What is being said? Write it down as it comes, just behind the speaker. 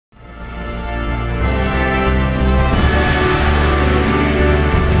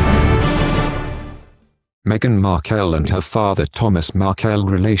Meghan Markle and her father Thomas Markle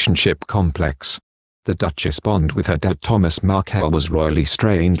relationship complex. The Duchess' bond with her dad Thomas Markle was royally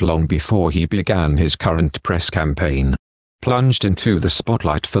strained long before he began his current press campaign. Plunged into the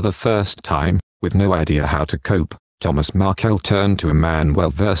spotlight for the first time, with no idea how to cope, Thomas Markle turned to a man well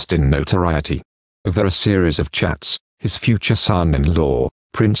versed in notoriety. Over a series of chats, his future son-in-law,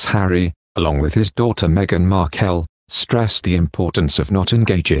 Prince Harry, along with his daughter Meghan Markle, stressed the importance of not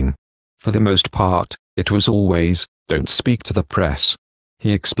engaging. For the most part, it was always, "Don't speak to the press,"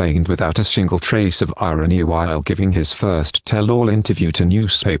 he explained without a single trace of irony while giving his first tell-all interview to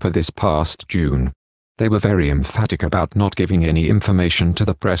newspaper this past June. They were very emphatic about not giving any information to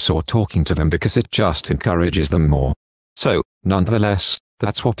the press or talking to them because it just encourages them more. So, nonetheless,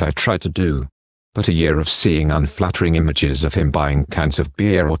 that's what I try to do. But a year of seeing unflattering images of him buying cans of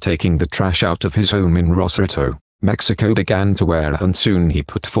beer or taking the trash out of his home in Rosarito, Mexico began to wear, and soon he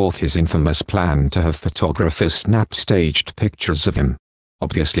put forth his infamous plan to have photographers snap staged pictures of him.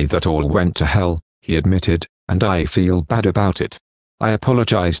 Obviously that all went to hell, he admitted, and I feel bad about it. I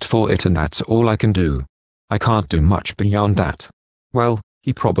apologized for it and that's all I can do. I can't do much beyond that. Well,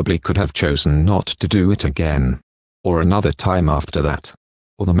 he probably could have chosen not to do it again. Or another time after that.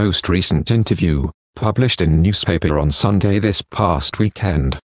 Or the most recent interview, published in newspaper on Sunday this past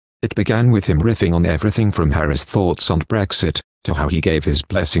weekend. It began with him riffing on everything from Harry's thoughts on Brexit, to how he gave his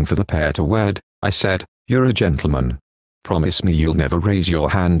blessing for the pair to wed. I said, "You're a gentleman. Promise me you'll never raise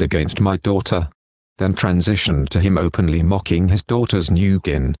your hand against my daughter." Then transitioned to him openly mocking his daughter's new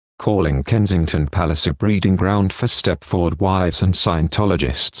kin, calling Kensington Palace a breeding ground for step-forward wives and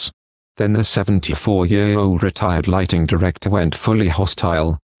Scientologists. Then the 74-year-old retired lighting director went fully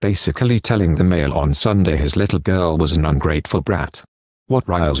hostile, basically telling the Mail on Sunday his little girl was an ungrateful brat. "What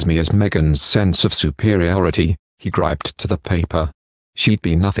riles me is Meghan's sense of superiority," he griped to the paper. "She'd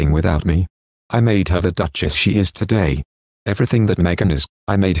be nothing without me. I made her the Duchess she is today. Everything that Meghan is,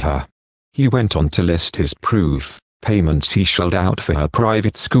 I made her." He went on to list his proof, payments he shelled out for her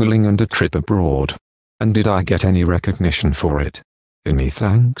private schooling and a trip abroad. "And did I get any recognition for it? Any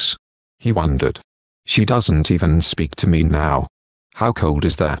thanks?" he wondered. "She doesn't even speak to me now. How cold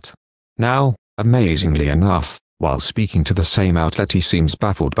is that?" Now, amazingly enough, while speaking to the same outlet he seems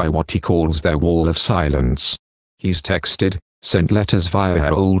baffled by what he calls their wall of silence. He's texted, sent letters via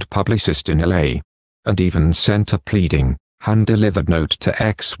her old publicist in LA, and even sent a pleading, hand-delivered note to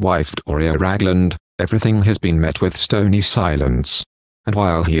ex-wife Doria Ragland. Everything has been met with stony silence. And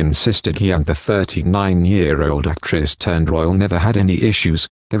while he insisted he and the 39-year-old actress turned royal never had any issues,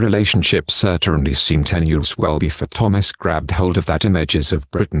 the relationship certainly seemed tenuous well before Thomas grabbed hold of that Images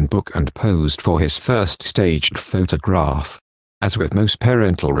of Britain book and posed for his first staged photograph. As with most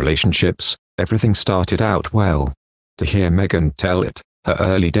parental relationships, everything started out well. To hear Meghan tell it, her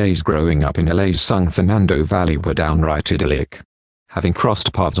early days growing up in LA's San Fernando Valley were downright idyllic. Having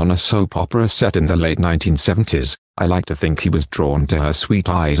crossed paths on a soap opera set in the late 1970s, I like to think he was drawn to her sweet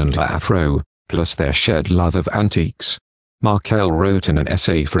eyes and her afro, plus their shared love of antiques. Markle wrote in an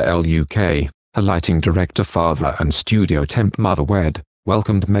essay for LUK, her lighting director father and studio temp mother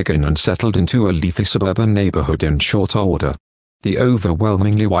welcomed Meghan and settled into a leafy suburban neighborhood in short order. The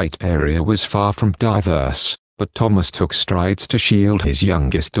overwhelmingly white area was far from diverse, but Thomas took strides to shield his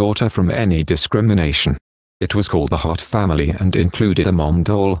youngest daughter from any discrimination. It was called the Hot Family and included a mom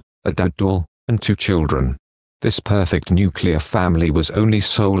doll, a dad doll, and 2 children. This perfect nuclear family was only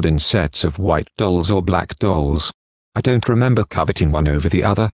sold in sets of white dolls or black dolls. I don't remember coveting one over the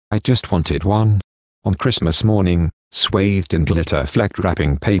other, I just wanted one. On Christmas morning, swathed in glitter-flecked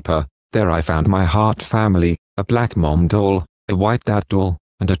wrapping paper, there I found my heart family, a black mom doll, a white dad doll,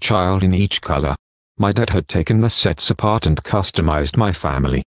 and a child in each color. My dad had taken the sets apart and customized my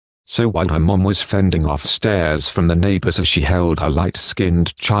family. So while her mom was fending off stares from the neighbors as she held her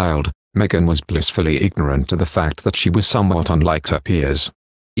light-skinned child, Meghan was blissfully ignorant of the fact that she was somewhat unlike her peers.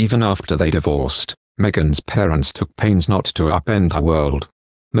 Even after they divorced, Meghan's parents took pains not to upend her world.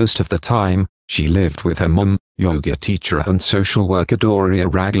 Most of the time, she lived with her mom, yoga teacher and social worker Doria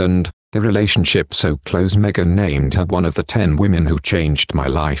Ragland, the relationship so close Meghan named her one of the 10 women who changed my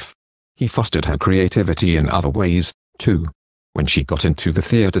life. He fostered her creativity in other ways, too. When she got into the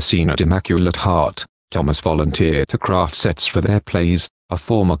theatre scene at Immaculate Heart, Thomas volunteered to craft sets for their plays, a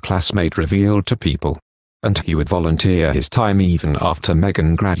former classmate revealed to People. And he would volunteer his time even after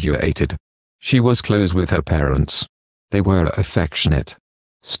Meghan graduated. She was close with her parents. They were affectionate.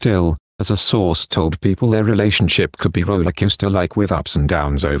 Still, as a source told People, their relationship could be rollercoaster-like with ups and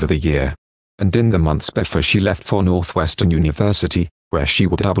downs over the year. And in the months before she left for Northwestern University, where she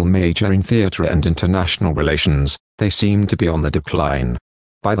would double major in theatre and international relations, they seemed to be on the decline.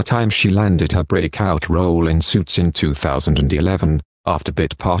 By the time she landed her breakout role in Suits in 2011, after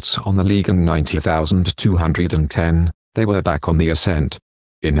bit parts on The League and 90,210, they were back on the ascent.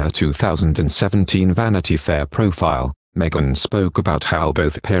 In her 2017 Vanity Fair profile, Meghan spoke about how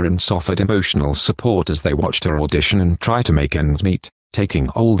both parents offered emotional support as they watched her audition and try to make ends meet, taking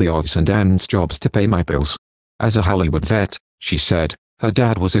all the odds and ends jobs to pay my bills. As a Hollywood vet, she said, her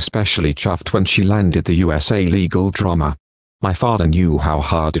dad was especially chuffed when she landed the USA legal drama. My father knew how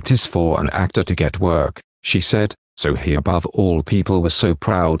hard it is for an actor to get work, she said, so he above all people was so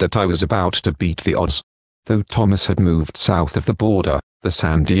proud that I was about to beat the odds. Though Thomas had moved south of the border, the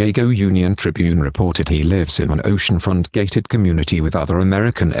San Diego Union Tribune reported he lives in an oceanfront gated community with other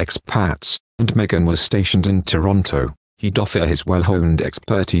American expats, and Meghan was stationed in Toronto. He'd offer his well-honed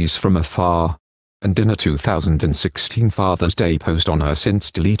expertise from afar. And in a 2016 Father's Day post on her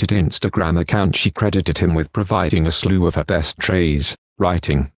since-deleted Instagram account, she credited him with providing a slew of her best trays,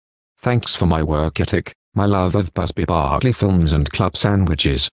 writing, "Thanks for my work ethic, my love of Busby Berkeley films and club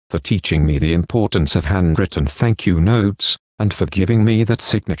sandwiches, for teaching me the importance of handwritten thank you notes, and for giving me that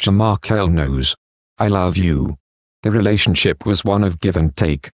signature Markle nose. I love you." The relationship was one of give and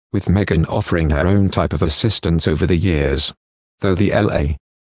take, with Meghan offering her own type of assistance over the years. Though the L.A.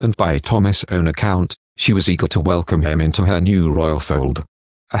 and by Thomas' own account, she was eager to welcome him into her new royal fold.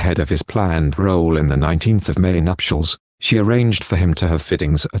 Ahead of his planned role in the 19th of May nuptials, she arranged for him to have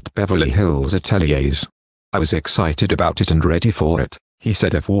fittings at Beverly Hills Ateliers. "I was excited about it and ready for it," he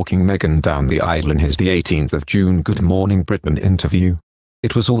said of walking Meghan down the aisle in his the 18th of June Good Morning Britain interview.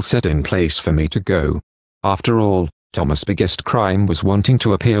 "It was all set in place for me to go. After all, Thomas' biggest crime was wanting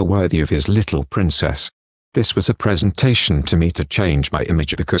to appear worthy of his little princess. This was a presentation to me to change my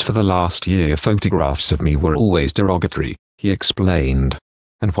image because for the last year photographs of me were always derogatory," he explained.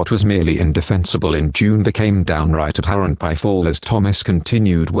 And what was merely indefensible in June became downright abhorrent by fall as Thomas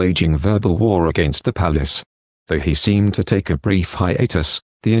continued waging verbal war against the palace. Though he seemed to take a brief hiatus,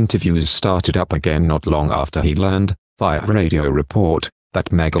 the interviews started up again not long after he learned, via a radio report, that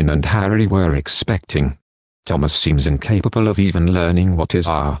Meghan and Harry were expecting. Thomas seems incapable of even learning what is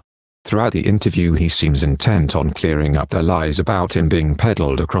are. Throughout the interview he seems intent on clearing up the lies about him being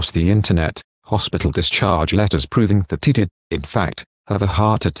peddled across the internet, hospital discharge letters proving that he did, in fact, have a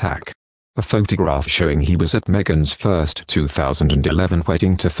heart attack. A photograph showing he was at Meghan's first 2011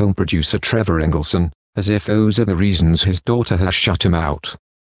 wedding to film producer Trevor Engelson, as if those are the reasons his daughter has shut him out.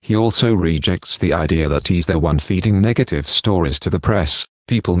 He also rejects the idea that he's the one feeding negative stories to the press.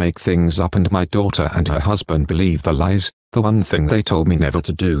 "People make things up and my daughter and her husband believe the lies, the one thing they told me never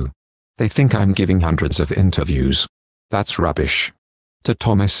to do. They think I'm giving hundreds of interviews. That's rubbish." To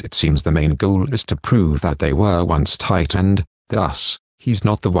Thomas it seems the main goal is to prove that they were once tight and, thus, he's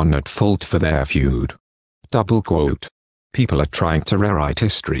not the one at fault for their feud. Double quote. "People are trying to rewrite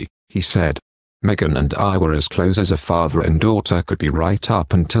history," he said. "Meghan and I were as close as a father and daughter could be right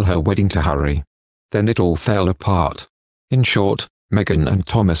up until her wedding to Harry. Then it all fell apart." In short, Meghan and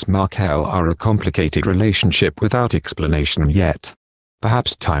Thomas Markle are a complicated relationship without explanation yet.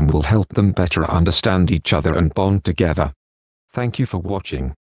 Perhaps time will help them better understand each other and bond together. Thank you for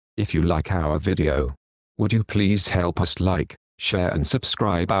watching. If you like our video, would you please help us like, share and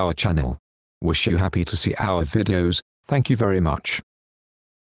subscribe our channel. Wish you happy to see our videos. Thank you very much.